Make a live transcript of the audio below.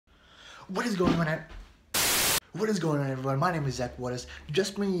What is going on? What is going on, everyone? My name is Zach Waters.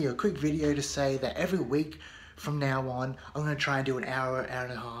 Just bringing you a quick video to say that every week from now on, I'm going to try and do an hour, hour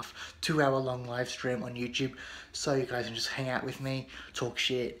and a half, 2-hour long live stream on YouTube, so you guys can just hang out with me, talk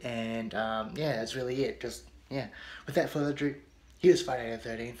shit, and yeah, that's really it. Just, yeah. Without further ado, here's Friday the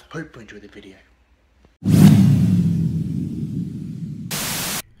 13th. Hope you enjoy the video.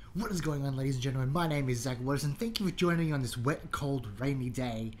 What is going on, ladies and gentlemen? My name is Zach Waters, and thank you for joining me on this wet, cold, rainy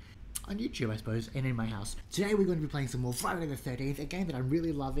day on YouTube, I suppose, and in my house. Today we're going to be playing some more Friday the 13th, a game that I'm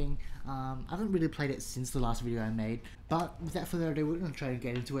really loving. I haven't really played it since the last video I made, but without further ado, we're going to try and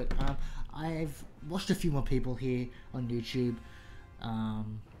get into it. I've watched a few more people here on YouTube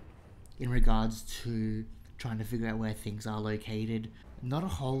in regards to trying to figure out where things are located. Not a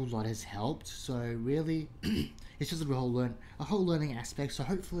whole lot has helped, so really it's just a whole learning aspect. So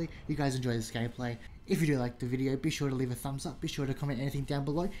hopefully you guys enjoy this gameplay. If you do like the video, be sure to leave a thumbs up, be sure to comment anything down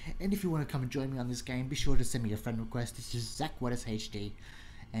below, and if you want to come and join me on this game, be sure to send me a friend request. This is Zach Waters HD,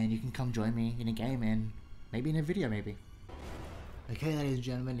 and you can come join me in a game and maybe in a video maybe. Okay, ladies and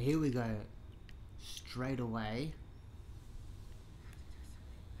gentlemen, here we go. Straight away.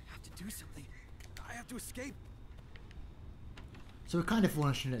 I have to do something. I have to escape. So we're kind of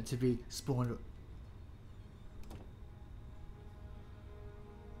fortunate to be spawned.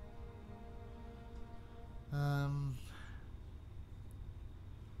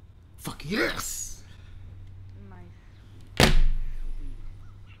 Fuck yes!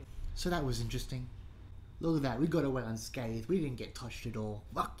 So that was interesting. Look at that, we got away unscathed. We didn't get touched at all.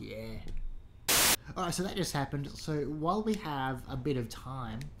 Fuck yeah. Alright, so that just happened. So while we have a bit of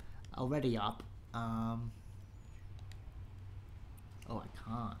time already up, oh, I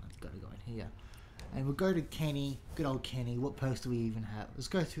can't. I've got to go in here. And we'll go to Kenny. Good old Kenny. What perks do we even have? Let's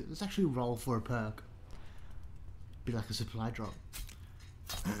go through. Let's actually roll for a perk. Be like a supply drop.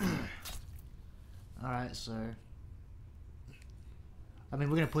 Alright, so I mean,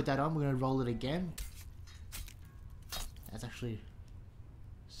 we're going to put that on. We're going to roll it again. That's actually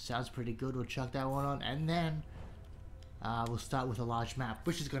sounds pretty good. We'll chuck that one on. And then we'll start with a large map,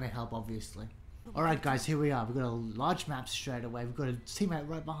 which is going to help, obviously. Alright guys, here we are. We've got a large map straight away. We've got a teammate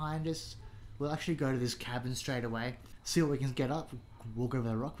right behind us. We'll actually go to this cabin straight away. See what we can get up. Walk over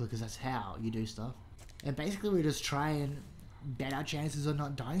the rock because that's how you do stuff. And basically we just try and bet our chances of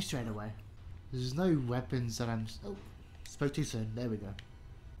not dying straight away. There's no weapons that I'm... Oh, spoke too soon. There we go.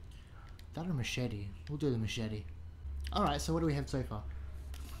 That or a machete. We'll do the machete. Alright, so what do we have so far?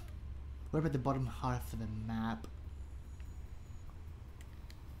 What about the bottom half of the map?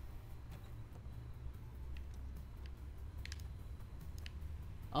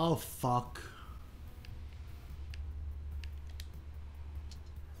 Oh fuck.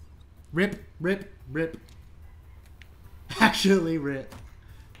 Rip, rip, rip. Actually rip.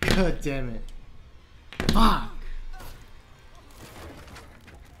 God damn it. Fuck.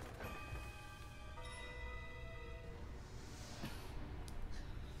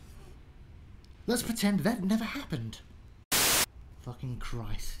 Let's pretend that never happened. Fucking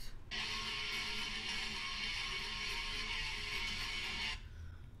Christ.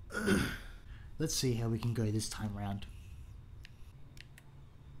 Let's see how we can go this time around.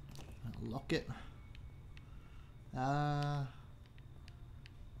 Lock it.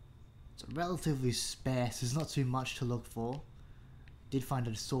 It's relatively sparse. There's not too much to look for. Did find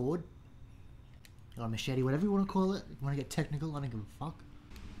a sword. Or a machete, whatever you want to call it. If you want to get technical, I don't give a fuck.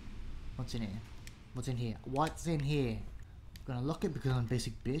 What's in here? What's in here? What's in here? I'm gonna lock it because I'm a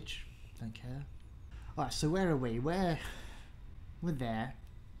basic bitch. Don't care. Alright, so where are we? We're there.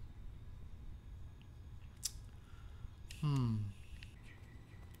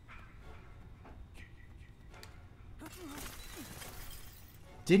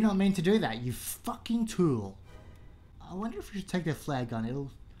 Did not mean to do that, you fucking tool. I wonder if we should take the flare gun.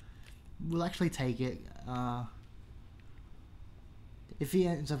 We'll actually take it. If he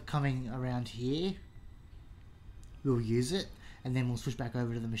ends up coming around here, we'll use it, and then we'll switch back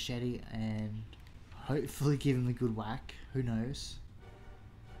over to the machete and hopefully give him a good whack. Who knows?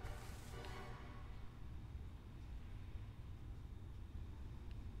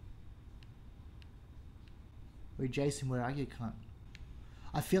 Wait, Jason, where are you, cunt?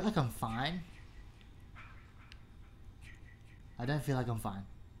 I feel like I'm fine. I don't feel like I'm fine.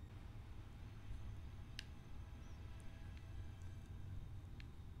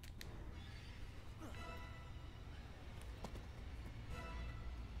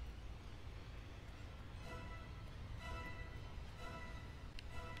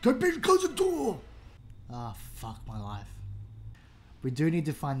 Close the door! Ah, fuck my life. We do need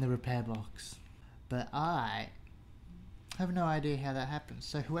to find the repair box. But I have no idea how that happens.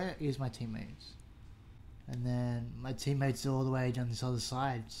 So where is my teammates? And then my teammates are all the way down this other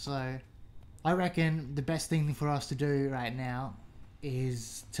side. So I reckon the best thing for us to do right now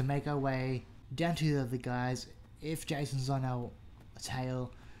is to make our way down to the other guys. If Jason's on our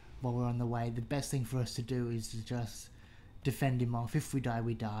tail while we're on the way, the best thing for us to do is to just defend him off. If we die,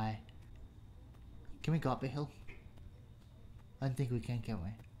 we die. Can we go up a hill? I don't think we can we?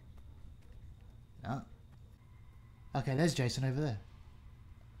 No. Okay, there's Jason over there.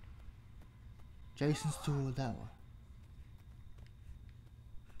 Jason's toward that one.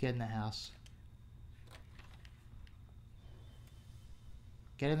 Get in the house.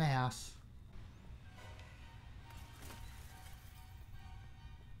 Get in the house.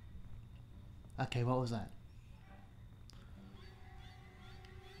 Okay, what was that?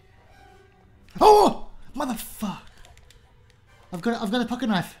 Oh! Motherfuck! I've got a pocket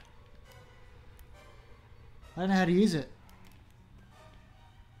knife. I don't know how to use it.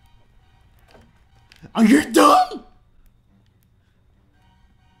 Are you dumb?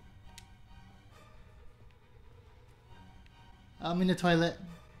 I'm in the toilet.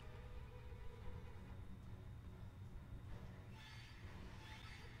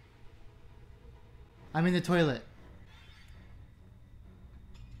 I'm in the toilet.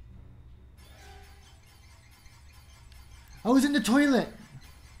 I was in the toilet.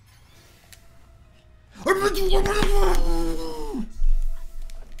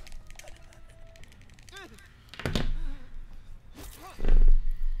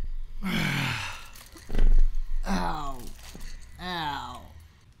 Ow. Ow.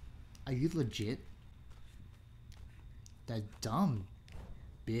 Are you legit? That dumb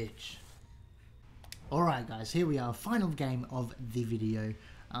bitch. Alright guys, here we are, final game of the video.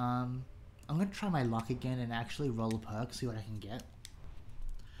 I'm gonna try my luck again and actually roll a perk, see what I can get.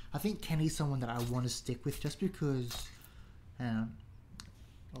 I think Kenny's someone that I want to stick with just because...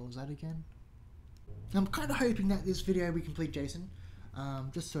 what was that again? I'm kind of hoping that this video we complete Jason,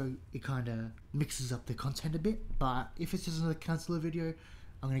 just so it kind of mixes up the content a bit, but if it's just another counselor video,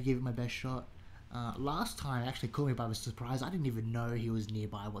 I'm gonna give it my best shot. Last time it actually caught me by surprise. I didn't even know he was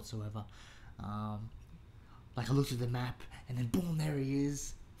nearby whatsoever. Like I looked at the map and then boom, there he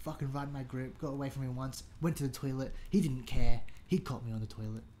is, fucking right in my grip, got away from him once, went to the toilet, he didn't care, he caught me on the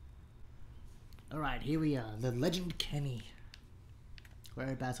toilet. Alright, here we are, the Legend Kenny.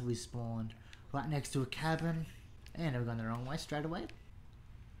 Whereabouts have we spawned? Right next to a cabin, and we're going the wrong way straight away.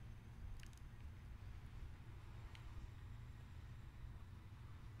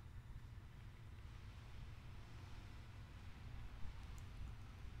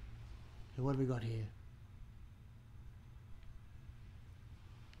 So what have we got here?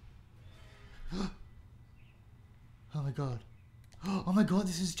 Oh my god. Oh my god,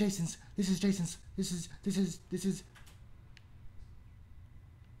 this is Jason's. This is Jason's. This is.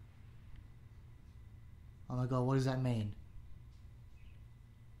 Oh my god, what does that mean?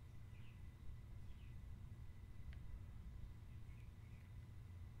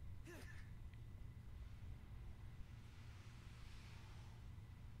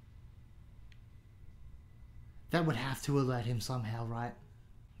 That would have to alert him somehow, right?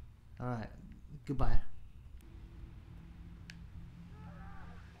 Alright, goodbye.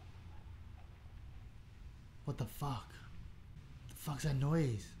 What the fuck? The fuck's that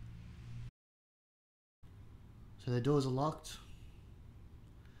noise? So the doors are locked.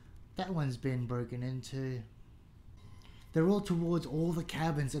 That one's been broken into. They're all towards all the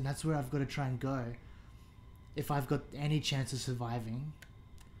cabins, and that's where I've got to try and go if I've got any chance of surviving.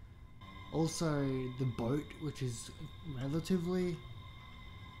 Also, the boat, which is relatively...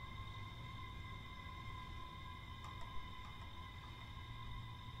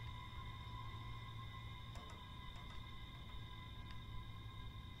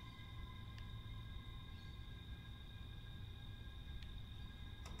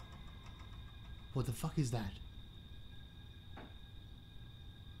 What the fuck is that?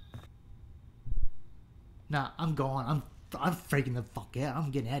 Nah, I'm gone. I'm freaking the fuck out.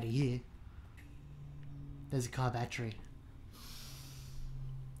 I'm getting out of here. There's a car battery.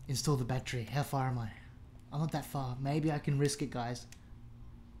 Install the battery. How far am I? I'm not that far. Maybe I can risk it, guys.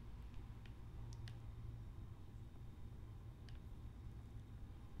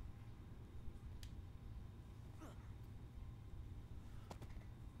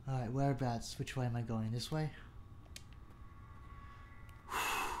 Alright, whereabouts? Which way am I going? This way?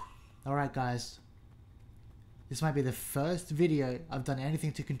 Alright guys. This might be the first video I've done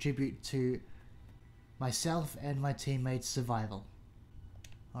anything to contribute to myself and my teammates' survival.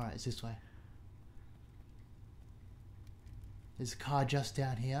 Alright, it's this way. There's a car just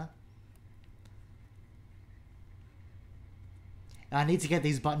down here. I need to get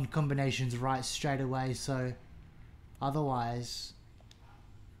these button combinations right straight away, so otherwise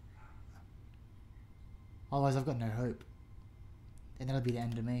I've got no hope. And that'll be the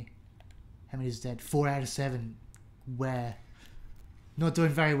end of me. How many is dead? 4 out of 7. Where? Not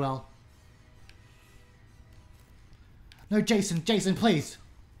doing very well. No, Jason, please.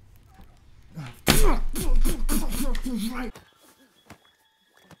 Right.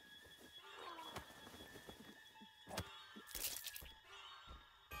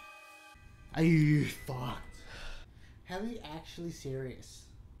 Are you fucked? How are you actually serious?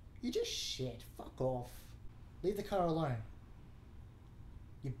 You're just shit. Fuck off. Leave the car alone.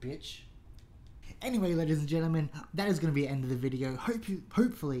 You bitch. Anyway, ladies and gentlemen, that is going to be the end of the video.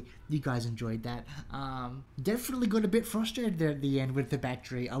 Hopefully you guys enjoyed that. Definitely got a bit frustrated there at the end with the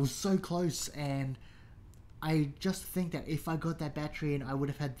battery. I was so close, and I just think that if I got that battery and I would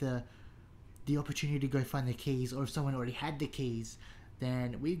have had the opportunity to go find the keys, or if someone already had the keys,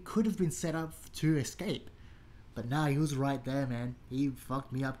 then we could have been set up to escape. But nah, he was right there, man. He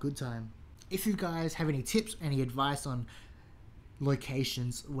fucked me up good time. If you guys have any tips, any advice on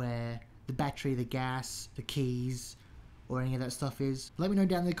locations where the battery, the gas, the keys, or any of that stuff is, let me know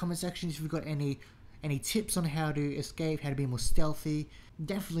down in the comment section if you've got any tips on how to escape, how to be more stealthy.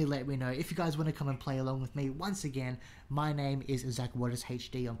 Definitely let me know. If you guys want to come and play along with me, once again, my name is Zach Waters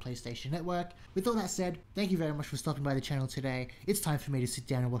HD on PlayStation Network. With all that said, thank you very much for stopping by the channel today. It's time for me to sit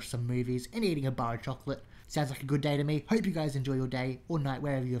down and watch some movies and eating a bar of chocolate. Sounds like a good day to me. Hope you guys enjoy your day or night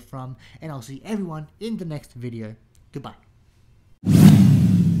wherever you're from, and I'll see everyone in the next video. Goodbye.